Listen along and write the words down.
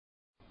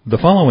The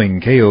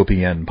following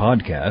KOPN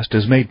podcast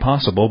is made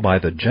possible by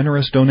the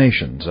generous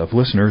donations of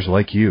listeners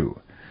like you.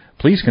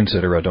 Please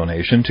consider a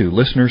donation to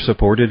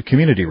listener-supported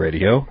community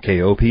radio,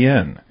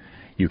 KOPN.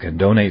 You can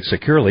donate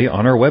securely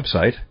on our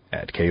website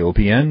at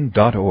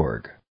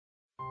kopn.org.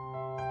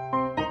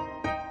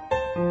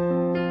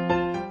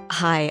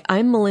 Hi,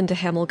 I'm Melinda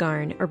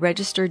Hemmelgarn, a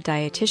registered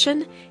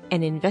dietitian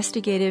and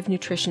investigative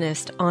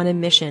nutritionist on a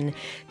mission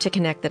to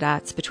connect the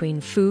dots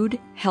between food,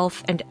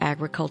 health, and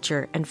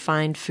agriculture and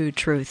find food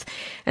truth.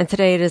 And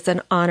today it is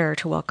an honor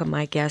to welcome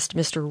my guest,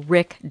 Mr.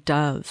 Rick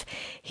Dove.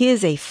 He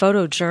is a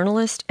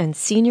photojournalist and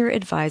senior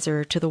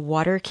advisor to the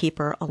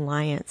Waterkeeper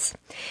Alliance.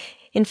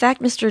 In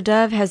fact, Mr.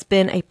 Dove has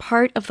been a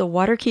part of the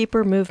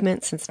Waterkeeper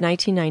movement since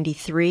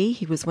 1993.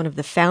 He was one of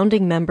the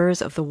founding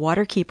members of the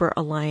Waterkeeper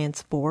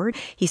Alliance board.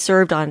 He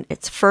served on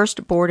its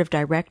first board of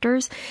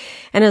directors,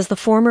 and as the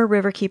former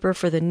riverkeeper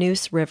for the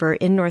Neuse River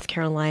in North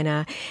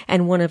Carolina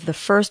and one of the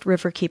first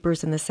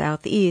riverkeepers in the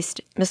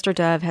Southeast, Mr.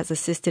 Dove has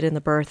assisted in the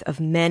birth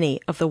of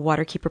many of the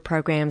Waterkeeper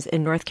programs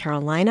in North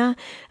Carolina,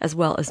 as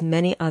well as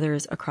many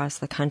others across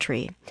the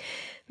country.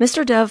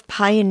 Mr. Dove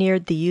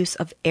pioneered the use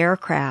of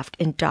aircraft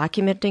in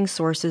documenting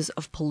sources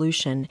of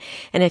pollution,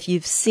 and if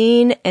you've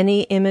seen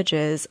any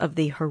images of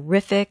the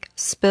horrific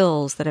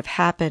spills that have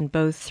happened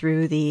both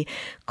through the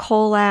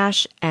coal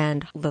ash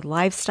and the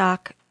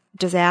livestock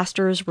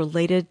disasters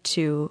related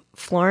to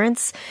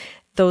Florence,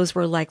 those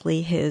were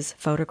likely his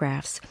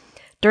photographs.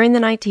 During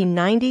the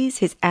 1990s,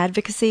 his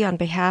advocacy on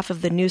behalf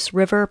of the Neuse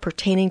River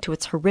pertaining to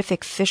its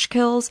horrific fish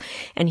kills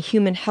and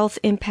human health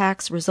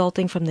impacts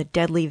resulting from the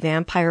deadly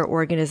vampire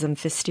organism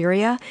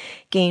Pfiesteria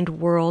gained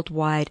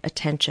worldwide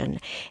attention,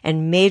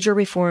 and major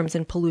reforms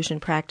in pollution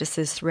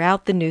practices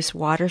throughout the Neuse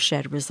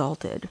watershed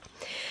resulted.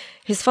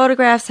 His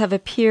photographs have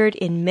appeared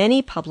in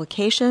many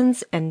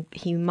publications, and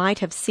you might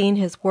have seen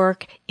his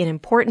work in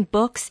important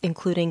books,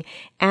 including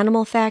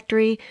Animal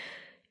Factory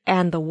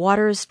and The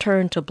Waters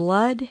Turn to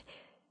Blood,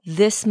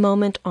 This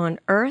Moment on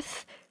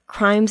Earth,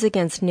 Crimes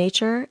Against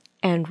Nature,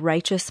 and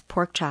Righteous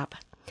Porkchop.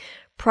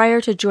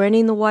 Prior to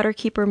joining the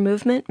Waterkeeper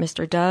movement,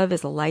 Mr. Dove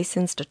is a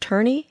licensed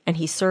attorney, and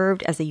he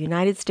served as a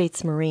United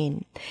States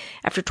Marine.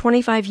 After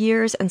 25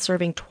 years and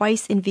serving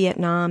twice in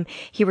Vietnam,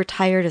 he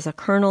retired as a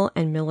colonel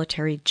and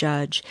military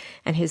judge,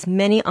 and his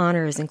many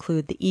honors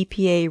include the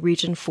EPA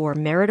Region 4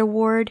 Merit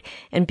Award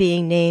and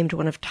being named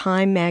one of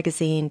Time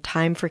Magazine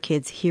Time for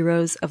Kids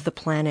Heroes of the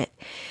Planet.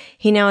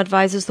 He now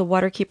advises the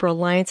Waterkeeper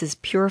Alliance's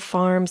Pure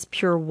Farms,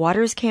 Pure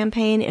Waters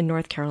campaign in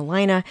North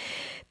Carolina.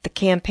 The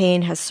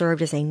campaign has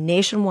served as a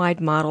nationwide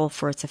model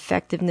for its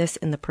effectiveness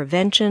in the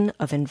prevention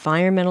of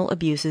environmental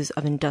abuses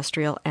of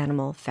industrial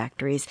animal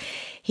factories.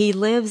 He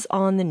lives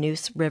on the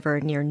Neuse River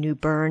near New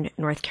Bern,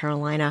 North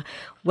Carolina.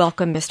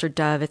 Welcome, Mr.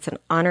 Dove. It's an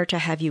honor to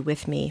have you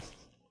with me.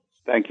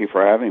 Thank you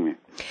for having me.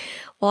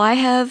 Well, I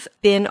have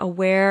been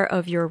aware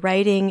of your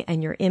writing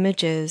and your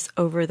images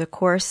over the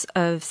course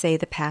of, say,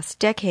 the past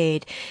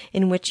decade,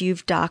 in which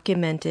you've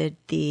documented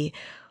the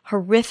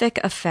horrific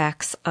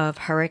effects of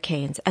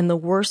hurricanes and the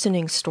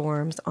worsening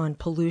storms on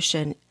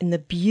pollution in the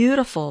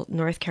beautiful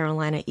North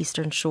Carolina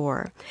Eastern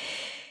Shore.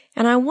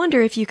 And I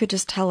wonder if you could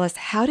just tell us,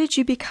 how did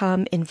you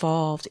become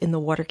involved in the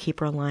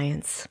Waterkeeper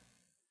Alliance?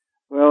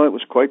 Well, it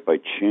was quite by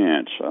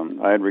chance.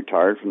 I had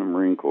retired from the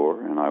Marine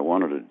Corps, and I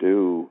wanted to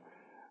do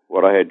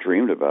what I had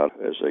dreamed about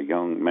as a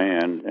young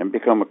man and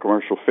become a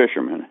commercial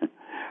fisherman.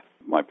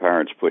 My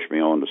parents pushed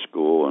me on to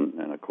school,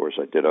 and of course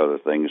I did other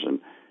things,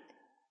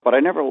 but I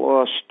never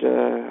lost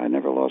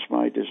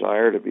my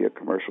desire to be a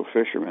commercial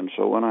fisherman.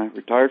 So when I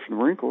retired from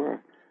the Marine Corps, I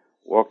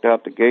walked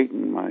out the gate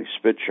in my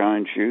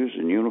spit-shine shoes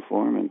and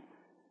uniform and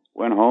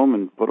went home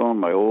and put on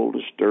my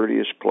oldest,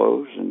 dirtiest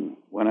clothes and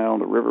went out on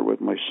the river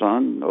with my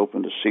son and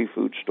opened a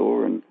seafood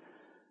store and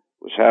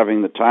was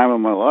having the time of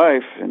my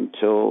life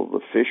until the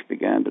fish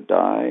began to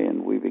die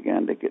and we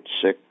began to get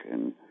sick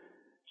and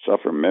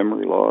suffer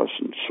memory loss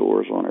and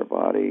sores on our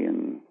body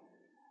and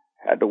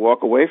had to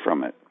walk away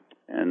from it.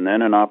 And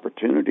then an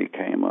opportunity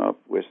came up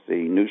with the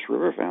Neuse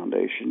River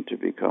Foundation to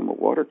become a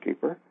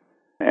waterkeeper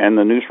and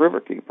the Neuse River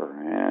Keeper,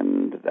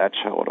 and that's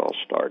how it all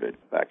started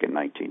back in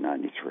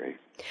 1993.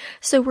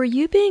 So were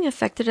you being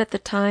affected at the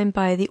time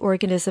by the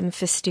organism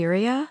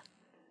Pfiesteria?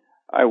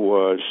 I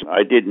was.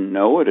 I didn't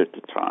know it at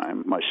the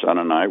time. My son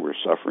and I were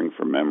suffering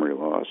from memory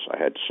loss. I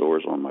had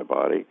sores on my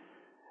body,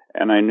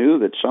 and I knew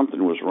that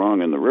something was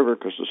wrong in the river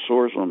because the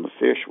sores on the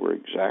fish were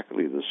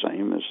exactly the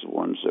same as the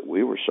ones that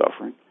we were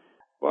suffering.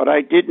 But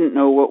I didn't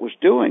know what was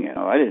doing it.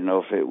 I didn't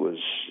know if it was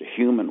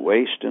human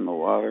waste in the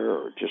water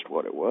or just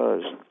what it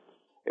was.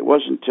 It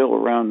wasn't until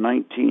around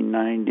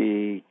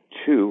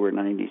 1992 or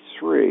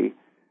 93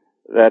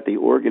 that the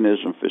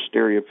organism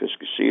Pfiesteria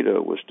piscicida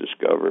was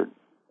discovered,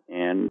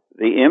 and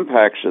the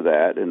impacts of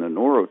that and the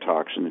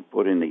neurotoxin it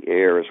put in the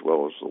air as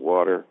well as the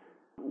water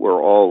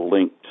were all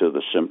linked to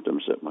the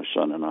symptoms that my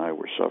son and I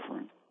were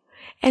suffering.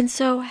 And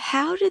so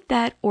how did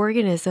that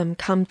organism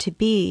come to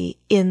be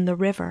in the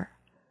river?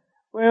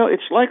 Well,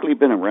 it's likely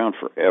been around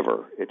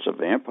forever. It's a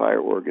vampire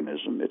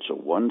organism. It's a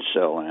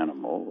one-cell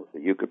animal.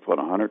 You could put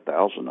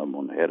 100,000 of them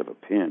on the head of a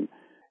pin.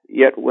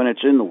 Yet when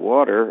it's in the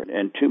water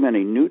and too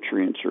many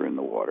nutrients are in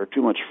the water,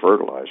 too much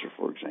fertilizer,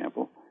 for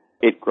example,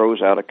 it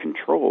grows out of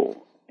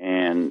control.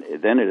 And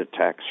then it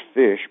attacks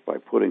fish by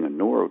putting a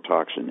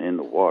neurotoxin in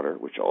the water,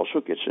 which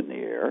also gets in the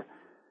air.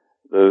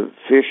 The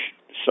fish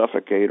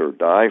suffocate or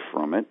die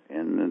from it,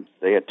 and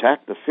they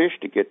attack the fish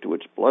to get to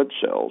its blood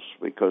cells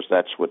because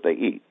that's what they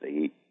eat. They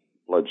eat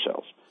blood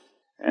cells.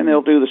 And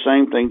they'll do the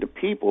same thing to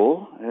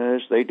people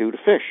as they do to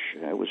fish.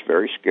 It was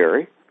very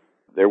scary.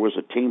 There was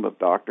a team of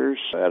doctors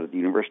out of the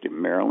University of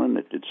Maryland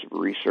that did some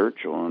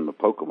research on the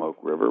Pocomoke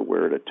River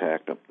where it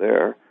attacked up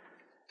there.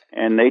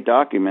 And they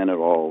documented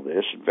all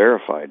this,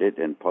 verified it,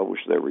 and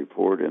published their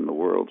report in the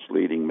world's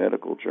leading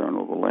medical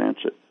journal, The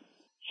Lancet.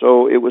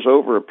 So it was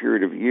over a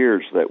period of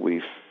years that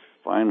we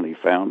finally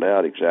found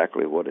out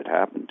exactly what had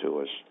happened to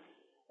us.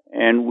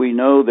 And we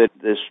know that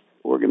this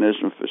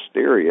organism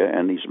Pfiesteria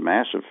and these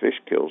massive fish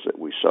kills that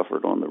we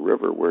suffered on the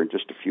river, where in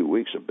just a few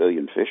weeks 1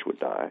 billion fish would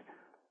die,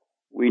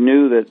 we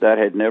knew that that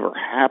had never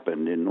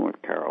happened in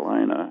North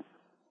Carolina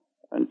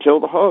until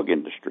the hog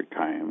industry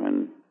came.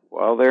 And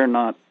while they're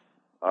not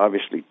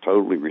obviously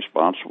totally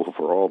responsible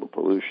for all the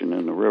pollution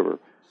in the river,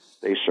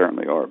 they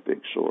certainly are a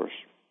big source.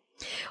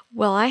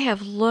 Well, I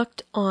have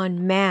looked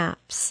on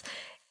maps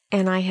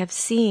and I have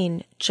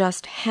seen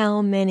just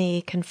how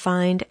many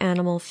confined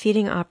animal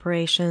feeding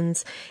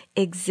operations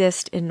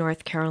exist in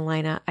North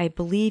Carolina. I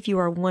believe you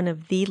are one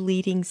of the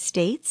leading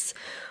states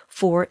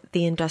for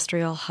the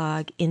industrial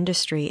hog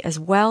industry as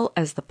well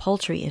as the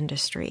poultry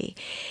industry.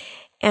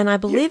 And I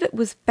believe it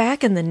was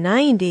back in the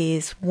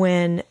 90s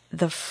when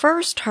the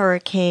first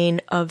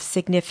hurricane of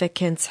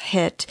significance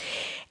hit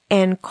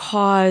and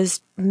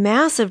caused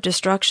massive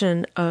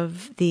destruction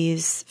of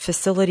these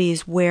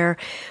facilities where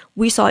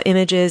we saw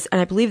images, and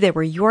I believe they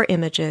were your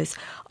images,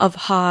 of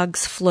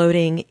hogs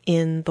floating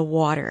in the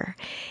water.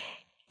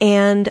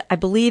 And I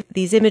believe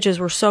these images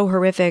were so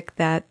horrific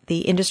that the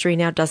industry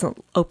now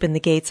doesn't open the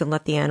gates and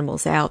let the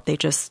animals out. They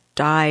just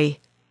die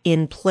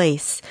in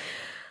place.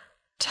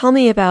 Tell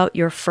me about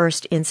your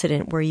first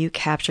incident where you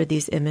captured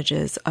these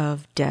images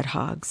of dead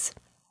hogs.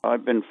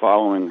 I've been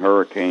following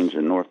hurricanes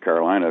in North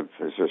Carolina.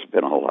 There's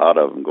been a lot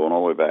of them going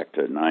all the way back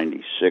to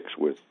 96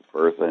 with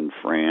Bertha and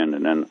Fran,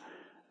 and then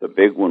the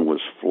big one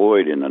was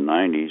Floyd in the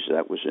 90s.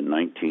 That was in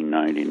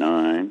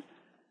 1999.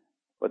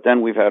 But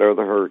then we've had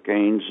other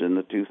hurricanes in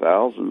the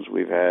 2000s.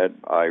 We've had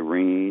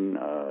Irene,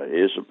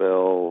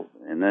 Isabel,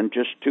 and then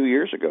just 2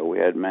 years ago we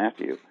had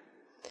Matthew.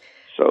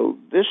 So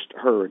this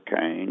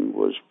hurricane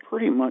was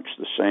pretty much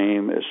the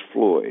same as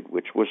Floyd,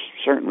 which was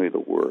certainly the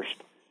worst.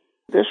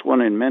 This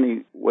one, in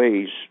many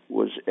ways,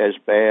 was as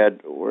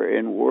bad or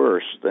and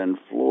worse than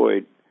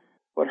Floyd.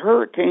 But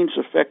hurricanes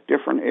affect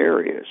different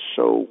areas.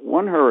 So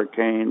one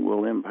hurricane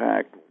will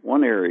impact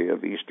one area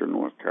of eastern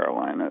North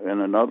Carolina,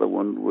 and another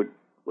one would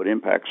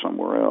impact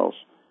somewhere else.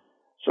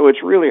 So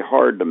it's really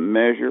hard to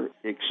measure,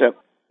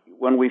 except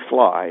when we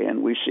fly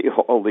and we see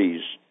all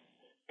these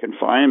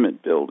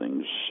confinement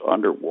buildings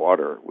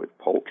underwater with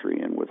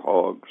poultry and with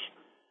hogs.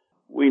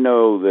 We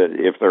know that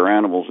if there are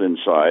animals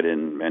inside,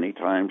 and many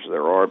times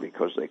there are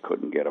because they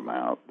couldn't get them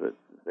out, that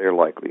they're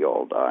likely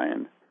all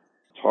dying.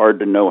 It's hard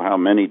to know how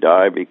many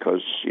die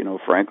because,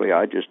 frankly,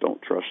 I just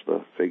don't trust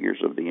the figures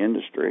of the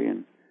industry.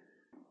 And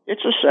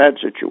it's a sad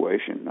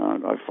situation.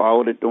 I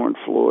followed it during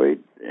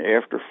Floyd,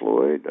 after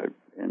Floyd,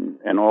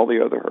 and all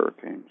the other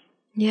hurricanes.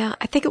 Yeah,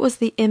 I think it was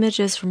the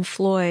images from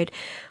Floyd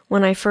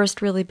when I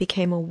first really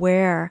became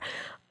aware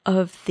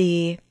of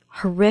the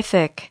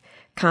horrific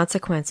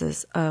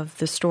consequences of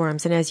the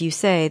storms. And as you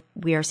say,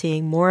 we are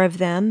seeing more of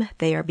them.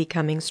 They are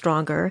becoming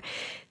stronger.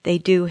 They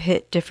do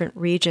hit different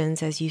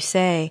regions, as you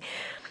say.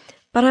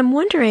 But I'm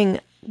wondering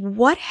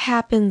what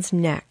happens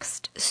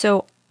next.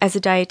 So as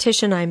a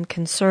dietitian, I'm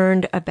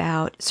concerned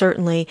about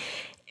certainly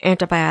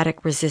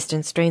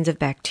antibiotic-resistant strains of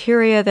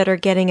bacteria that are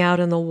getting out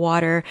in the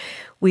water.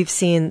 We've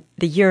seen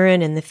the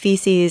urine and the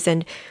feces,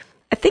 and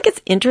I think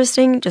it's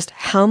interesting just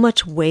how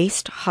much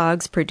waste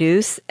hogs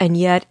produce, and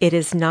yet it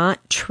is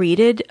not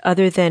treated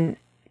other than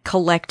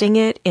collecting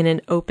it in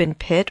an open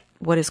pit,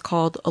 what is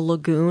called a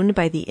lagoon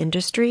by the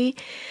industry.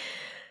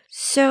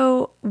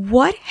 So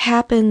what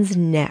happens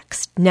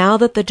next? Now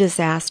that the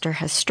disaster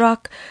has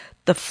struck,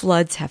 the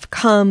floods have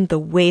come, the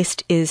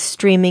waste is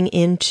streaming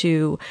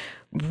into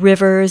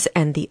rivers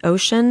and the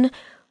ocean,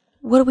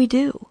 what do we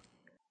do?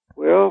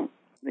 Well,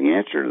 the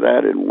answer to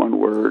that in one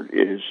word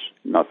is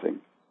nothing.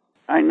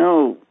 I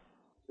know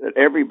that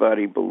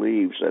everybody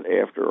believes that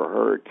after a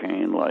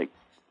hurricane like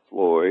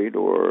Floyd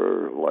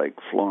or like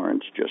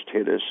Florence just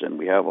hit us and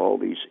we have all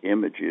these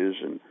images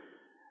and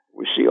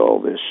we see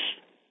all this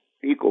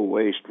fecal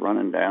waste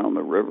running down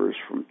the rivers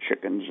from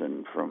chickens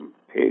and from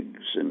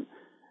pigs, and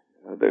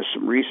there's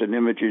some recent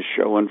images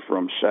showing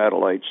from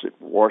satellites that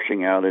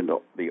washing out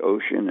into the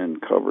ocean and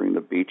covering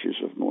the beaches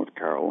of North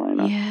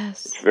Carolina.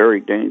 Yes. It's very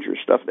dangerous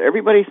stuff.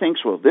 Everybody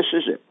thinks, well, this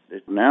is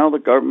it. Now the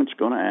government's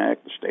going to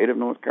act. The state of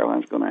North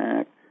Carolina's going to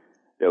act.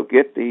 They'll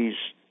get these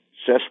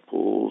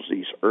cesspools,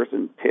 these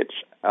earthen pits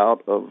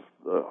out of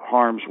the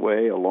harm's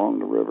way along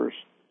the rivers.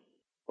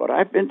 But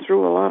I've been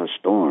through a lot of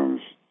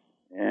storms,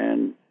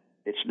 and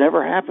it's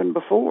never happened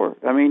before.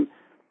 I mean,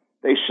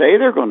 they say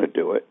they're going to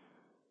do it,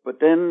 but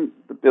then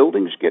the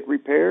buildings get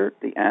repaired,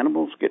 the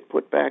animals get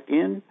put back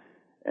in,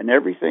 and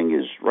everything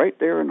is right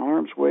there in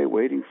harm's way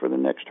waiting for the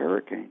next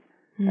hurricane.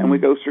 Mm. And we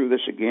go through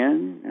this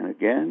again and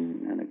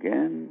again and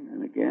again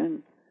and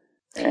again.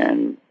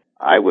 And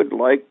I would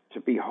like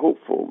to be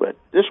hopeful that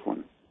this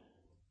one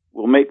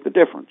will make the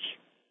difference,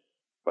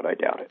 but I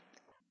doubt it.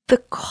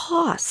 The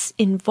costs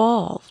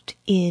involved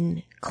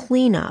in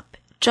cleanup,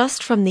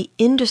 just from the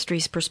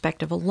industry's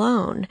perspective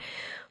alone,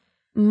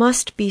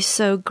 must be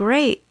so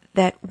great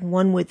that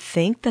one would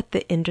think that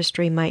the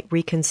industry might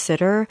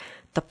reconsider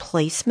the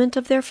placement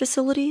of their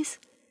facilities?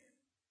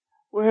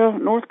 Well,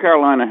 North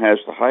Carolina has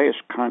the highest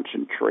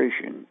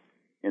concentration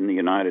in the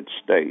United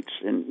States,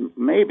 and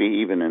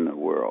maybe even in the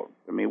world.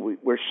 I mean,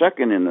 we're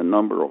second in the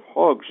number of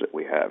hogs that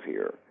we have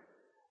here,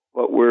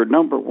 but we're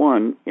number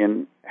one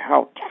in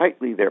how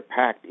tightly they're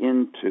packed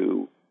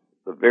into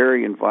the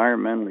very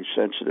environmentally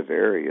sensitive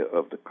area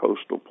of the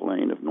coastal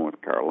plain of North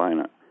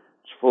Carolina.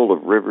 It's full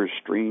of rivers,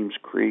 streams,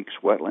 creeks,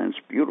 wetlands,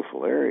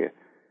 beautiful area.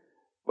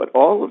 But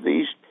all of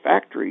these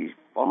factory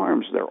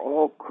farms, they're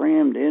all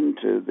crammed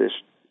into this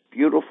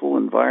beautiful,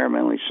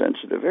 environmentally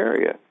sensitive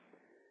area.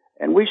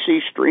 And we see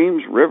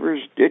streams,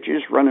 rivers,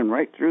 ditches running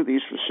right through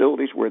these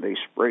facilities where they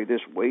spray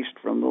this waste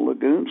from the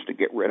lagoons to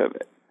get rid of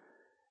it.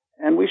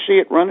 And we see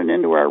it running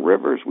into our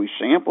rivers. We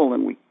sample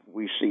and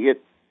we see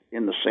it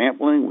in the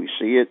sampling. We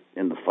see it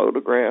in the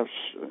photographs.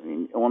 I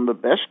mean, on the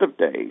best of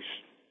days,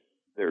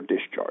 they're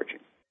discharging.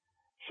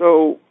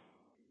 So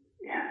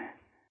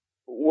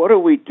what do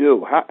we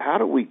do? How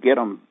do we get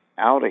them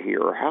out of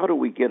here? Or how do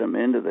we get them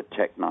into the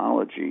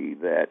technology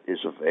that is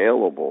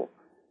available?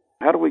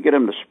 How do we get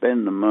them to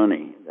spend the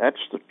money? That's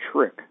the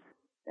trick.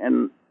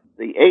 And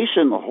the ace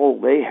in the hole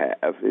they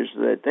have is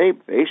that they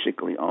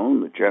basically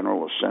own the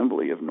General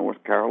Assembly of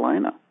North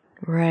Carolina.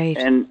 Right.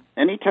 And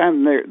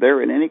anytime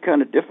they're in any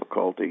kind of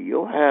difficulty,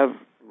 you'll have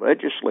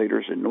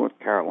legislators in North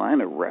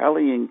Carolina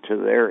rallying to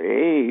their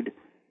aid,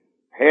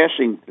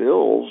 passing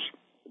bills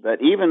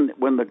that even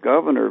when the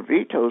governor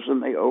vetoes them,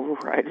 they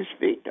override his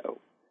veto.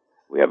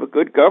 We have a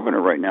good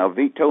governor right now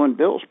vetoing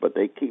bills, but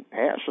they keep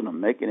passing them,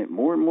 making it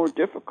more and more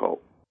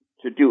difficult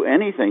to do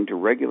anything to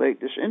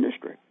regulate this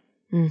industry.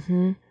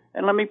 Mm-hmm.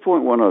 And let me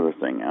point one other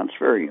thing out. It's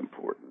very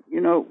important. You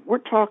know, we're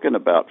talking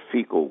about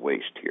fecal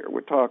waste here.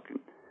 We're talking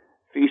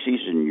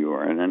feces and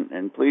urine,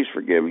 and please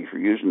forgive me for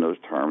using those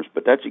terms,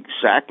 but that's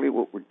exactly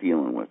what we're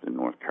dealing with in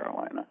North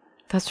Carolina.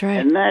 That's right.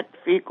 And that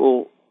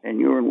fecal and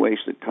urine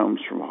waste that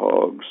comes from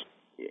hogs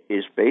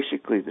is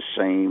basically the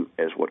same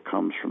as what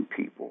comes from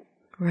people.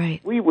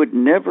 Right. We would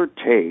never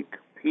take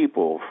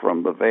people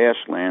from the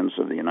vast lands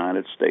of the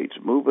United States,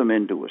 move them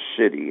into a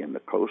city in the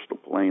coastal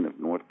plain of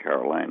North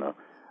Carolina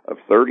of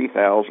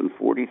 30,000,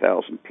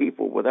 40,000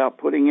 people without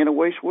putting in a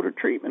wastewater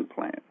treatment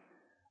plant.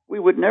 We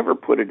would never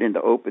put it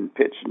into open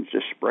pits and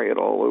just spray it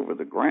all over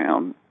the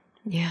ground.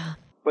 Yeah.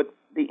 But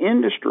the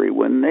industry,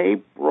 when they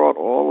brought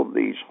all of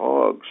these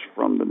hogs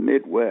from the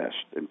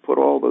Midwest and put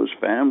all those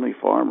family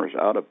farmers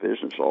out of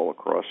business all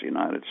across the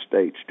United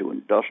States to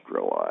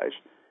industrialize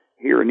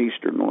here in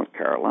eastern North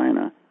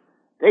Carolina,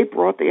 they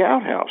brought the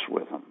outhouse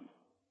with them.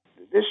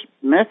 This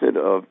method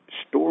of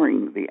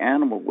storing the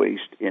animal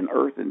waste in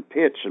earthen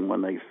pits, and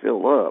when they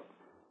fill up,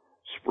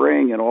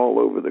 spraying it all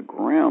over the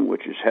ground,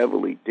 which is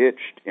heavily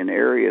ditched in an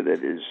area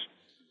that is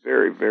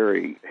very,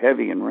 very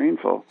heavy in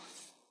rainfall,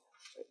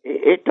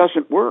 it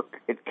doesn't work.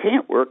 It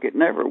can't work. It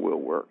never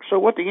will work. So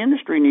what the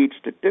industry needs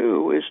to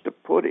do is to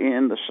put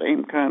in the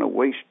same kind of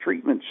waste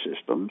treatment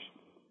systems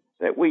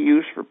that we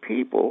use for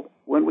people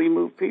when we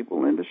move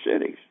people into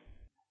cities.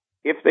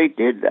 If they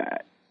did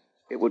that,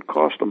 it would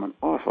cost them an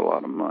awful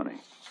lot of money.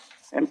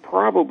 And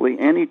probably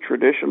any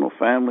traditional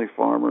family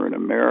farmer in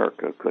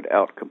America could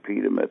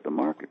outcompete them at the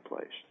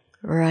marketplace.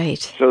 Right.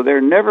 So they're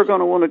never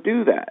going to want to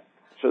do that.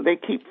 So they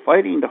keep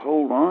fighting to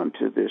hold on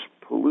to this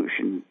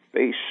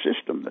pollution-based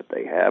system that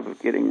they have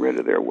of getting rid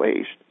of their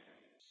waste.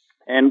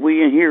 And we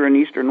here in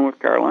eastern North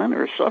Carolina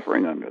are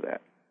suffering under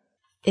that.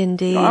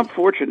 Indeed. I'm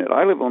fortunate.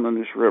 I live on the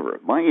Neuse River.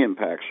 My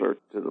impacts are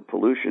to the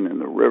pollution in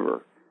the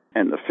river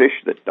and the fish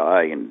that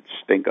die and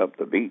stink up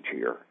the beach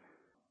here.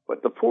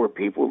 But the poor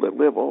people that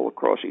live all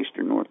across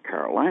eastern North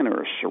Carolina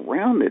are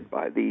surrounded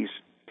by these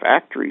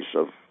factories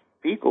of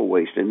fecal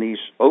waste in these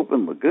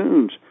open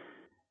lagoons,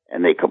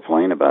 and they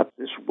complain about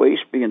this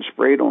waste being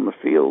sprayed on the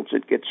fields.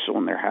 It gets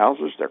on their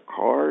houses, their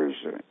cars.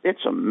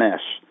 It's a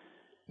mess.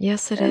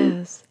 Yes, it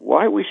is.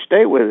 Why we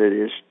stay with it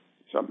is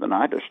something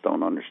I just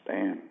don't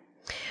understand.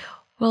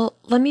 Well,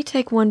 let me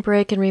take one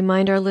break and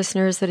remind our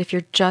listeners that if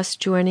you're just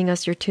joining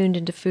us, you're tuned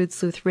into Food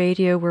Sleuth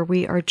Radio, where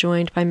we are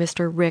joined by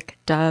Mr. Rick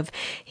Dove.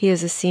 He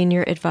is a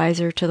senior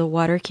advisor to the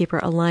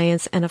Waterkeeper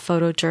Alliance and a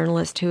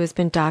photojournalist who has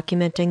been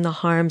documenting the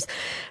harms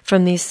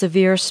from these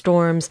severe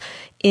storms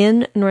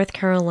in North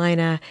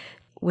Carolina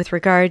with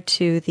regard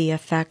to the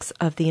effects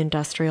of the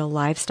industrial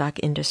livestock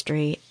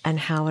industry and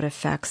how it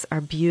affects our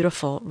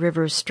beautiful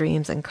rivers,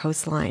 streams, and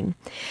coastline.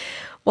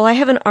 Well, I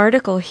have an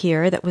article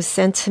here that was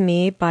sent to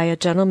me by a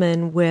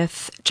gentleman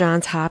with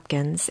Johns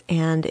Hopkins,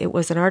 and it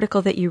was an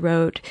article that you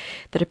wrote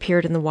that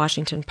appeared in the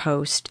Washington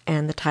Post,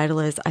 and the title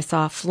is, "I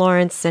saw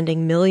Florence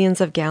sending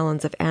millions of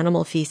gallons of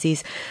animal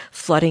feces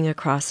flooding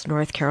across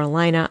North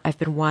Carolina. I've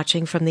been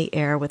watching from the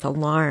air with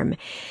alarm."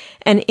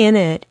 And in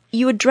it,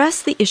 you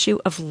address the issue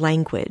of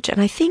language, and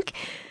I think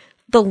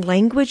the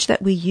language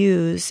that we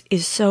use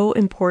is so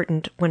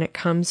important when it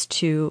comes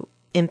to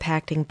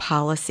impacting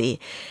policy.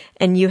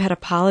 And you had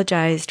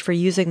apologized for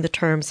using the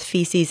terms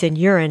feces and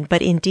urine,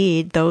 but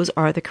indeed those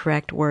are the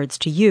correct words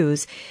to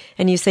use.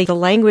 And you say the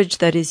language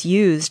that is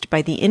used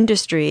by the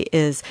industry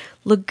is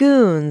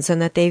lagoons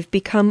and that they've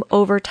become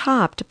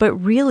overtopped, but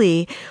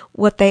really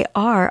what they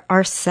are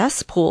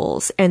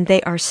cesspools, and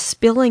they are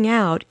spilling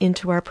out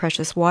into our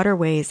precious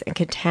waterways and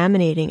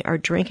contaminating our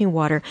drinking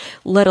water,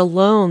 let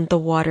alone the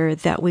water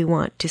that we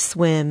want to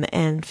swim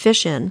and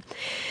fish in.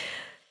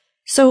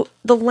 So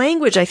the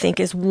language, I think,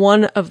 is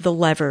one of the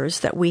levers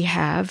that we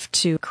have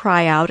to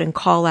cry out and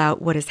call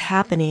out what is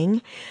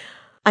happening.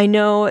 I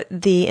know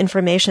the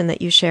information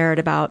that you shared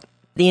about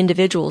the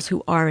individuals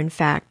who are, in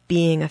fact,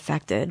 being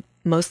affected,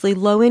 mostly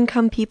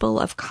low-income people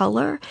of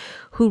color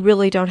who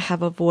really don't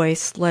have a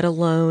voice, let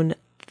alone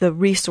the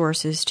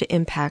resources to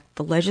impact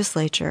the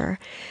legislature.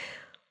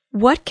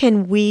 What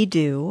can we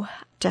do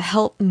to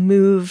help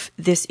move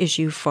this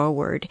issue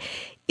forward?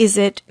 Is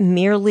it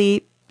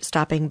merely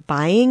stopping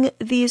buying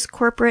these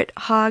corporate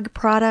hog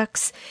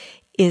products?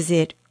 Is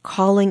it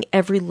calling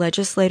every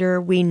legislator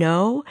we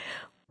know?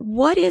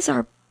 What is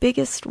our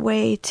biggest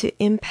way to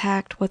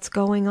impact what's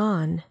going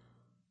on?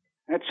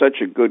 That's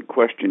such a good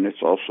question.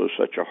 It's also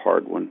such a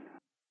hard one.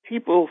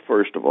 People,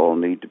 first of all,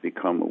 need to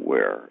become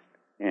aware.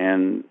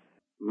 And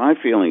my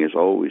feeling has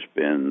always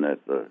been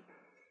that the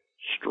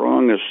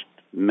strongest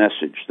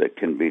message that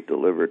can be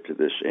delivered to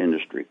this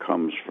industry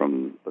comes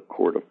from the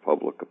court of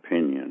public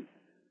opinion.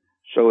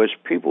 So as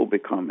people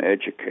become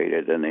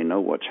educated and they know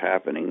what's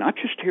happening, not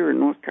just here in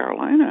North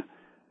Carolina,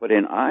 but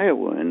in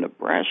Iowa and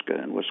Nebraska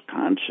and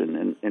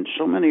Wisconsin and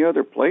so many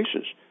other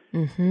places,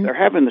 they're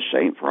having the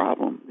same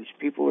problem. These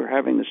people are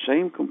having the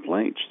same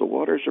complaints. The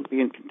waters are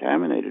being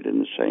contaminated in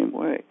the same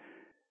way.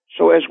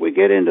 So as we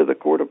get into the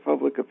court of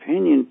public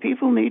opinion,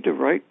 people need to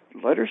write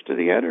letters to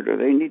the editor.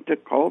 They need to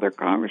call their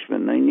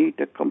congressman. They need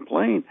to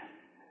complain.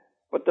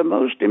 But the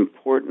most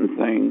important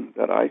thing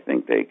that I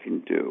think they can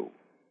do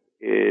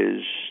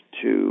is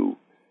to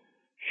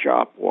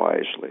shop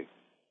wisely.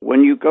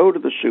 When you go to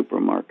the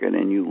supermarket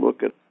and you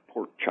look at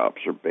pork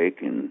chops or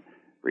bacon,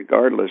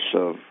 regardless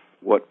of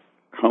what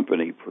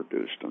company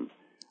produced them,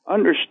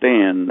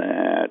 understand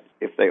that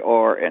if they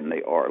are, and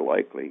they are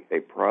likely,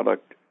 a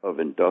product of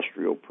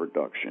industrial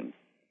production,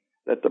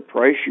 that the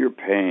price you're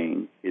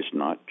paying is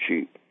not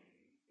cheap.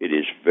 It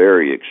is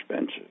very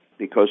expensive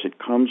because it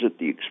comes at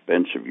the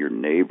expense of your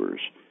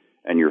neighbors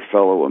and your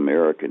fellow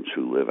Americans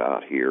who live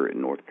out here in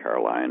North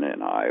Carolina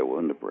and Iowa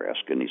and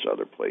Nebraska and these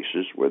other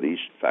places where these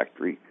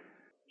factory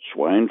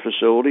swine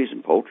facilities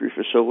and poultry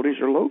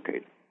facilities are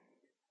located.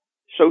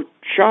 So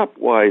shop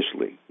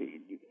wisely.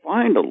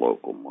 Find a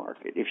local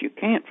market. If you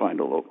can't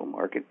find a local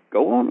market,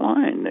 go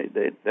online.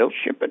 They'll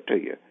ship it to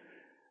you.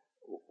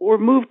 Or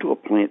move to a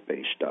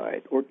plant-based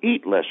diet or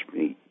eat less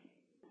meat.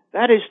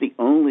 That is the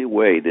only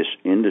way this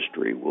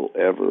industry will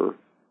ever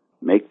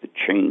make the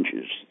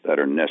changes that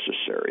are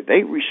necessary.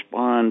 They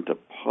respond to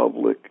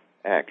public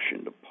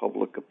action, to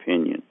public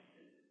opinion.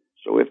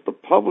 So if the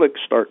public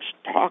starts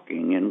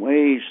talking in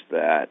ways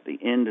that the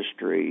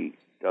industry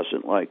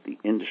doesn't like, the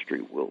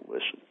industry will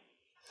listen.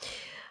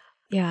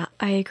 Yeah,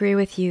 I agree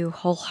with you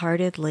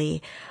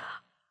wholeheartedly.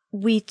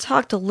 We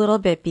talked a little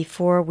bit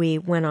before we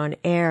went on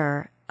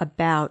air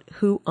about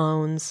who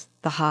owns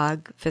the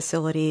hog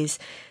facilities.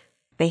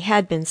 They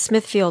had been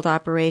Smithfield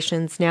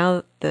operations.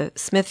 Now the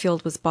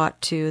Smithfield was bought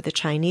to the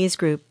Chinese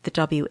group, the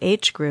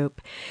WH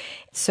Group.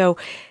 So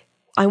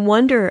I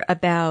wonder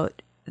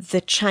about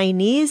the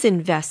Chinese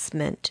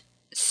investment.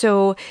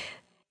 So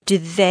do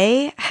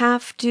they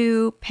have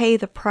to pay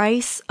the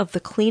price of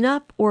the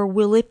cleanup, or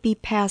will it be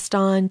passed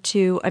on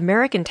to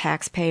American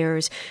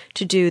taxpayers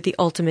to do the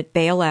ultimate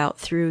bailout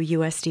through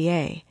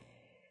USDA?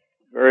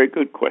 Very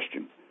good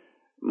question.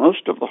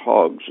 Most of the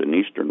hogs in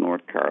eastern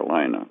North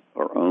Carolina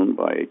are owned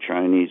by a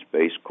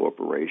Chinese-based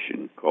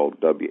corporation called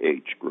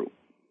WH Group.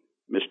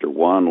 Mr.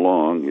 Wan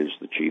Long is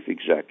the chief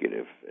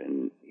executive,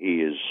 and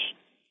he's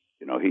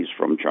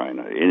from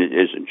China, and it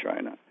is in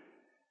China.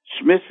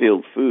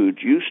 Smithfield Foods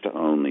used to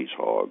own these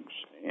hogs,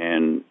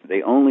 and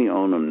they only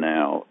own them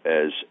now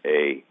as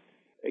a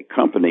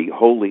company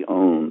wholly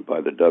owned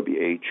by the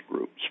WH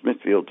Group.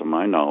 Smithfield, to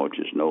my knowledge,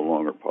 is no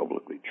longer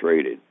publicly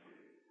traded.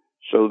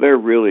 So they're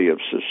really a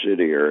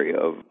subsidiary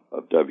of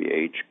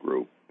WH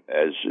Group,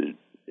 as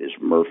is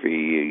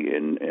Murphy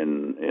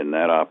in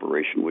that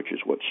operation, which is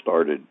what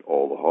started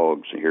all the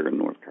hogs here in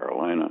North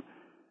Carolina.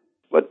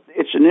 But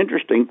it's an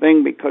interesting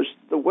thing because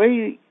the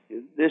way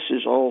this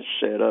is all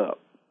set up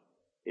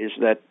is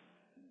that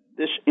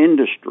this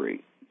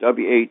industry,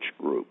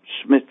 WH Group,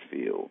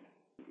 Smithfield,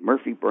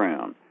 Murphy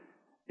Brown,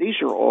 These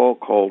are all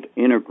called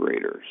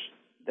integrators.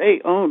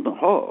 They own the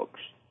hogs,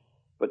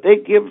 but they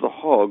give the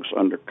hogs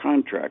under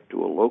contract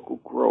to a local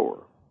grower.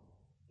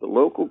 The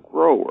local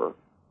grower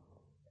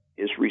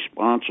is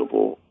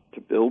responsible to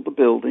build the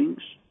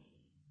buildings,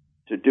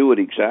 to do it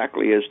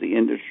exactly as the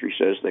industry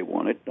says they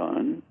want it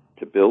done,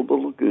 to build the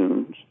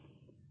lagoons,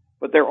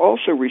 but they're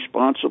also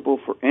responsible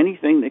for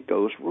anything that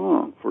goes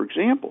wrong. For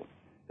example,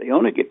 they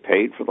only get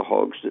paid for the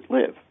hogs that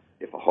live.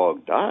 If a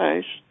hog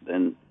dies,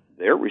 then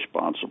they're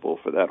responsible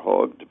for that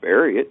hog to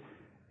bury it,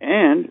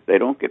 and they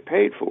don't get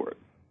paid for it.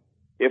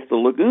 If the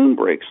lagoon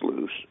breaks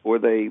loose, or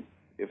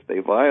if they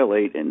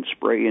violate and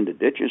spray into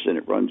ditches and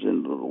it runs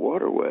into the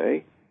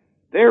waterway,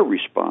 they're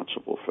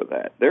responsible for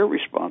that. They're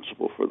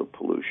responsible for the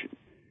pollution.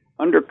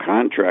 Under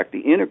contract,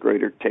 the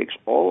integrator takes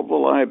all of the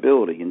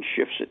liability and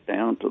shifts it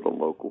down to the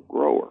local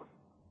grower,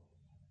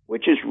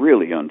 which is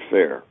really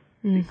unfair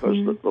because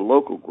the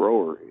local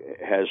grower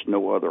has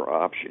no other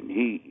option.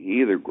 He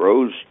either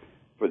grows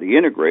for the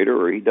integrator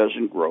or he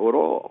doesn't grow at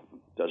all,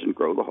 doesn't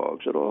grow the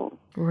hogs at all.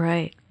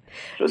 Right.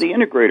 So the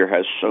integrator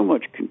has so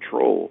much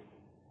control.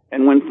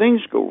 And when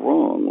things go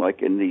wrong,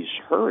 like in these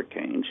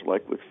hurricanes,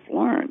 like with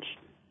Florence,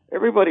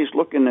 everybody's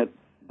looking at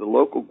the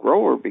local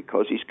grower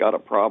because he's got a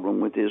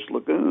problem with his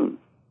lagoon.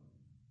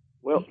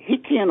 Well, he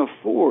can't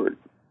afford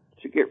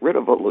to get rid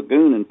of a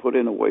lagoon and put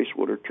in a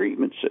wastewater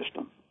treatment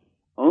system.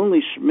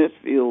 Only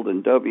Smithfield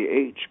and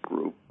WH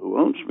Group, who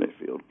owns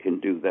Smithfield, can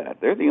do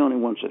that. They're the only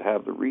ones that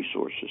have the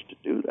resources to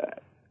do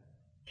that.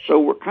 So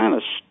we're kind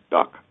of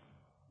stuck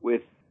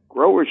with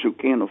growers who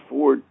can't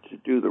afford to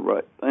do the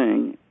right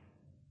thing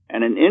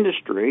and an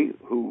industry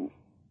who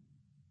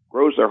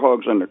grows their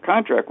hogs under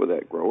contract with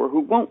that grower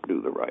who won't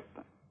do the right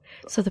thing.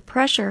 So the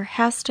pressure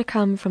has to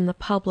come from the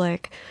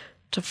public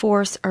to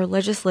force our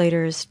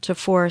legislators to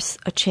force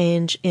a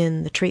change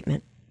in the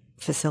treatment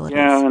facilities.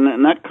 Yeah,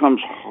 and that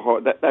comes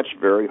hard. That's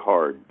very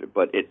hard,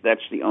 but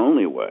that's the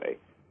only way.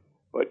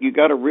 But you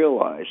got to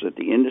realize that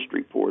the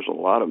industry pours a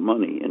lot of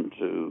money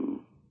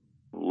into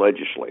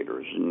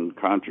legislators and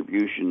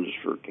contributions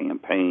for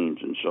campaigns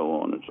and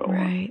so on and so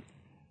on.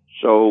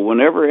 So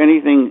whenever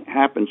anything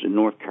happens in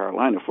North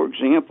Carolina, for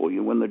example,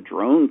 when the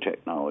drone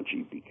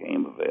technology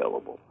became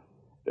available,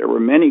 there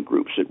were many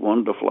groups that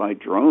wanted to fly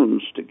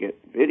drones to get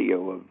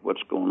video of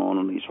what's going on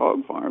in these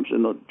hog farms.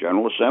 And the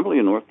General Assembly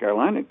in North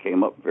Carolina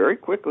came up very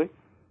quickly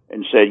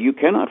and said, you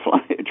cannot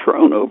fly a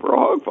drone over a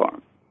hog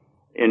farm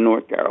in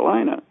North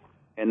Carolina.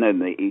 And then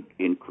they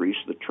increased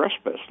the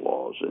trespass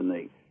laws, and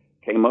they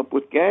came up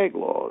with gag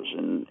laws.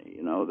 And,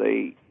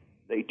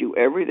 they do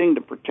everything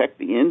to protect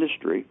the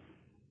industry,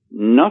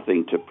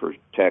 nothing to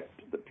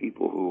protect the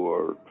people who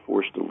are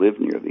forced to live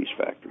near these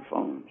factory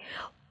farms.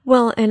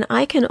 Well, and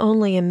I can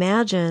only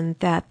imagine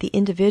that the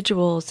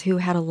individuals who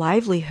had a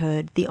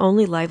livelihood, the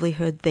only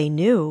livelihood they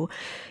knew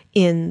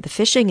in the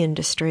fishing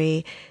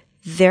industry,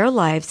 their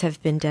lives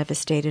have been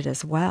devastated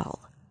as well.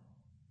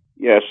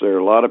 Yes, there are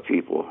a lot of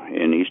people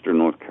in eastern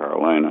North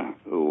Carolina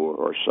who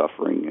are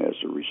suffering as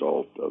a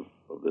result of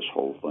this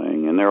whole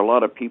thing, and there are a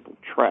lot of people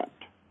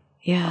trapped.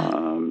 Yeah.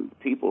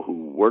 People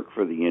who work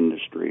for the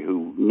industry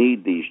who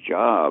need these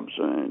jobs,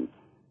 and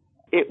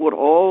it would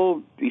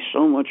all be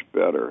so much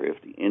better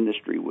if the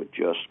industry would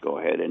just go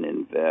ahead and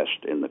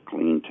invest in the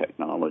clean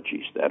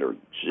technologies that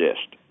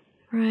exist.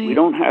 Right. We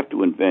don't have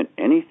to invent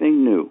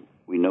anything new.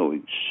 We know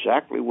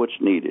exactly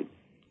what's needed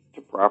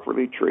to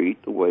properly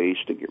treat the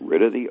waste, to get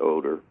rid of the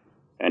odor,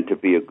 and to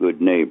be a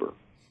good neighbor.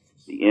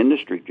 The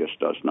industry just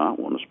does not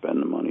want to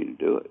spend the money to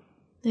do it.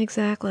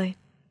 Exactly.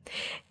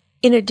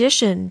 In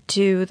addition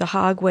to the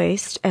hog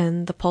waste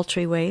and the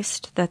poultry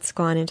waste that's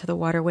gone into the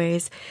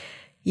waterways,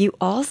 you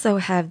also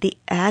have the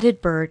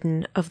added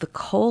burden of the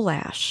coal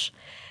ash.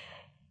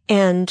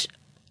 And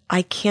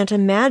I can't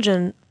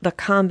imagine the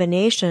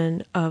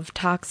combination of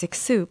toxic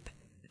soup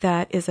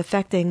that is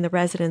affecting the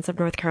residents of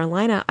North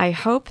Carolina. I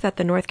hope that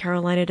the North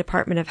Carolina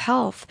Department of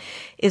Health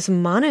is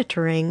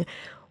monitoring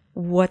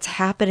what's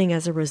happening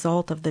as a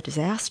result of the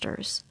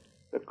disasters.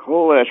 The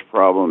coal ash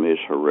problem is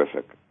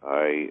horrific.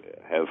 I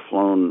have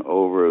flown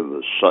over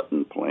the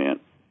Sutton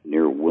plant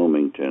near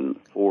Wilmington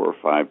 4 or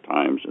 5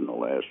 times in the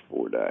last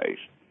 4 days.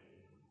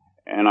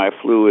 And I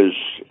flew as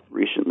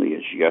recently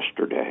as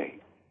yesterday.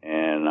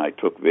 And I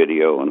took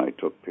video and I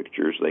took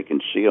pictures. They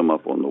can see them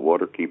up on the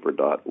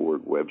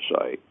waterkeeper.org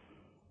website,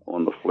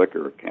 on the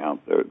Flickr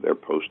account. They're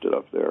posted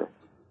up there.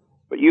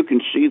 But you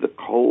can see the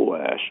coal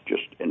ash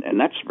and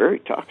that's very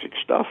toxic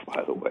stuff,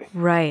 by the way.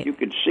 Right. You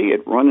can see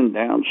it running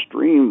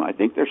downstream. I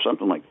think there's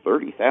something like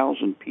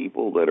 30,000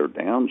 people that are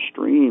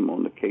downstream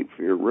on the Cape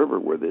Fear River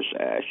where this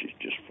ash is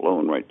just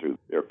flowing right through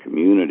their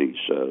communities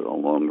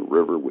along the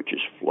river, which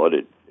is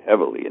flooded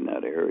heavily in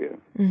that area.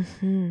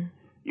 Mm-hmm.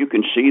 You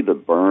can see the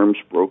berms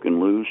broken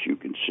loose. You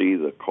can see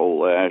the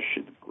coal ash,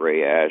 the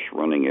gray ash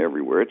running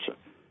everywhere.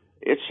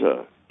 It's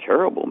a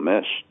terrible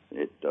mess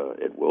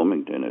at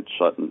Wilmington, at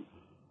Sutton.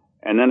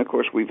 And then, of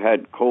course, we've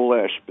had coal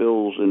ash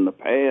spills in the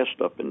past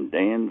up in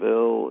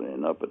Danville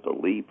and up at the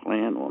Lee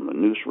plant on the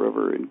Neuse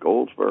River in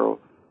Goldsboro.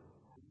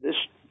 This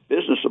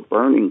business of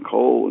burning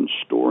coal and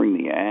storing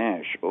the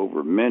ash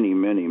over many,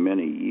 many,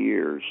 many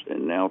years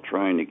and now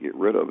trying to get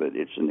rid of it,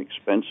 it's an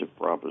expensive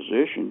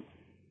proposition.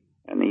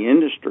 And the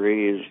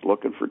industry is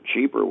looking for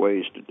cheaper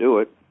ways to do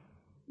it.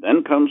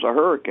 Then comes a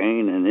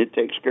hurricane, and it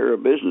takes care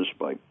of business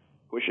by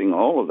pushing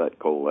all of that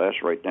coal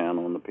ash right down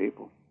on the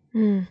people.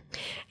 Mm.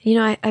 You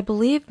know, I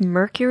believe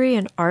mercury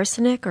and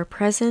arsenic are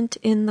present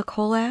in the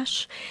coal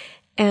ash.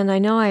 And I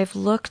know I've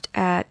looked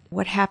at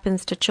what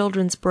happens to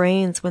children's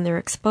brains when they're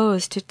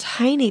exposed to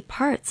tiny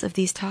parts of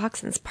these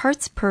toxins,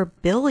 parts per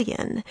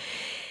billion.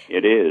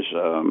 It is.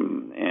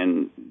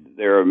 And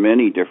there are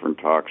many different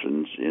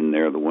toxins in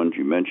there, the ones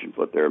you mentioned,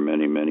 but there are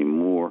many, many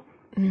more.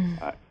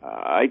 Mm.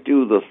 I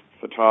do the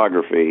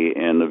photography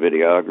and the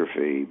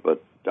videography,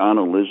 but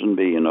Donna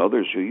Lisenby and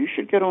others who you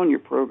should get on your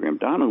program.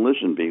 Donna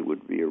Lisenby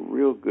would be a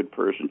real good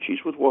person.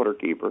 She's with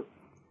Waterkeeper,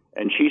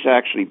 and she's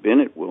actually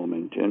been at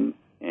Wilmington,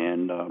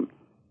 and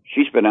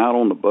she's been out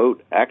on the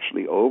boat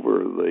actually over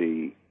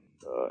the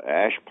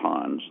ash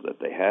ponds that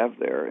they have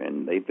there,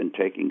 and they've been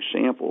taking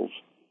samples,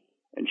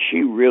 and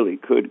she really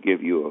could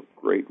give you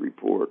a great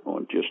report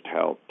on just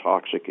how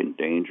toxic and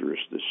dangerous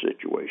this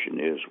situation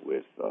is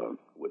with the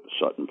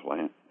Sutton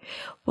plant.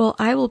 Well,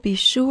 I will be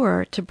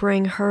sure to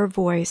bring her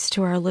voice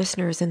to our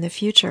listeners in the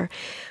future.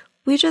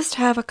 We just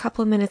have a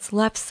couple of minutes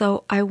left,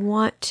 so I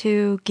want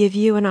to give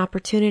you an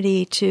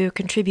opportunity to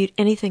contribute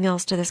anything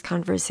else to this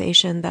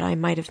conversation that I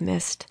might have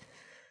missed.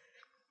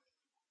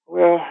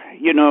 Well,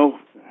 you know,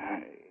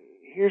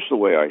 here's the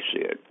way I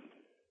see it.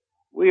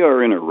 We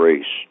are in a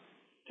race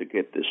to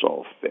get this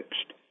all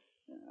fixed.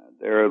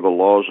 There are the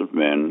laws of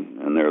men,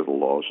 and there are the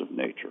laws of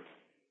nature.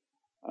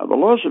 The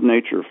laws of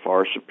nature are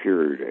far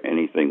superior to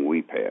anything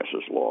we pass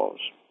as laws.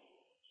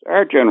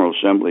 Our General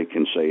Assembly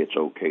can say it's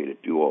okay to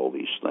do all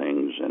these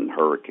things and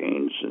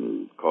hurricanes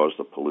and cause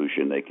the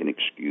pollution. They can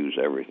excuse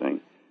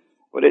everything.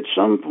 But at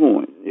some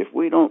point, if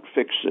we don't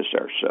fix this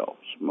ourselves,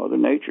 Mother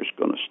Nature's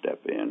going to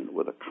step in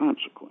with a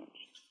consequence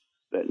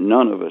that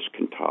none of us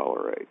can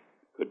tolerate.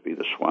 It could be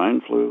the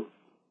swine flu.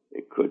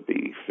 It could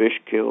be fish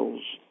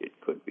kills.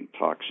 It could be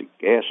toxic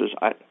gases.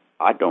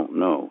 I don't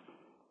know.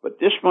 But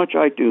this much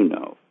I do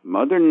know.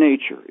 Mother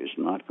Nature is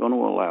not going to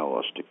allow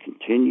us to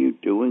continue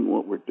doing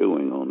what we're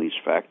doing on these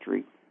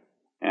factory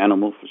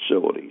animal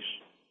facilities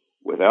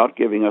without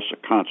giving us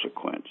a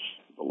consequence,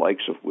 the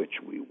likes of which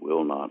we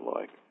will not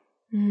like.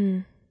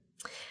 Mm.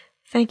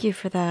 Thank you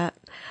for that.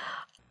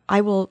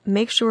 I will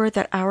make sure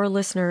that our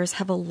listeners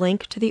have a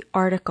link to the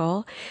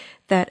article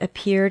that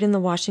appeared in the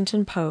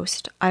Washington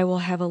Post. I will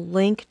have a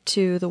link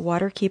to the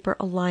Waterkeeper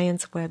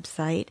Alliance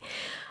website.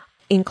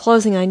 In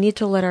closing, I need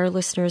to let our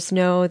listeners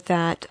know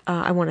that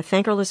I want to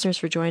thank our listeners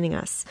for joining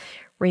us.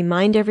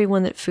 Remind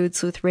everyone that Food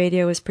Sleuth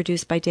Radio is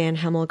produced by Dan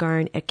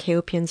Hemmelgarn at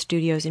KOPN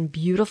Studios in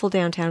beautiful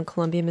downtown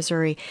Columbia,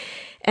 Missouri.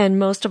 And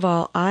most of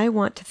all, I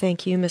want to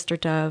thank you, Mr.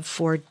 Dove,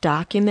 for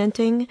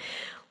documenting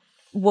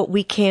what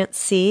we can't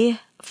see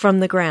from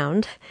the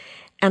ground.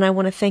 And I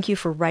want to thank you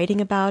for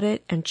writing about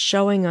it and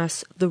showing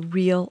us the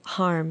real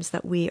harms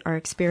that we are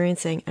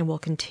experiencing and will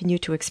continue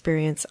to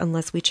experience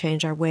unless we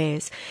change our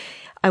ways.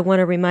 I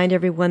want to remind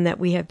everyone that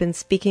we have been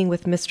speaking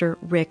with Mr.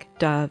 Rick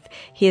Dove.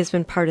 He has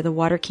been part of the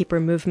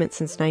Waterkeeper movement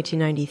since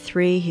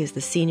 1993. He is the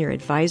senior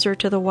advisor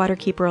to the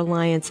Waterkeeper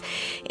Alliance,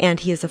 and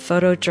he is a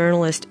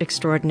photojournalist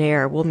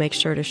extraordinaire. We'll make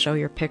sure to show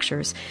your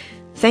pictures.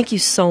 Thank you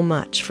so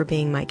much for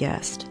being my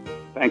guest.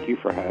 Thank you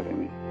for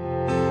having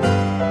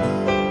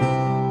me.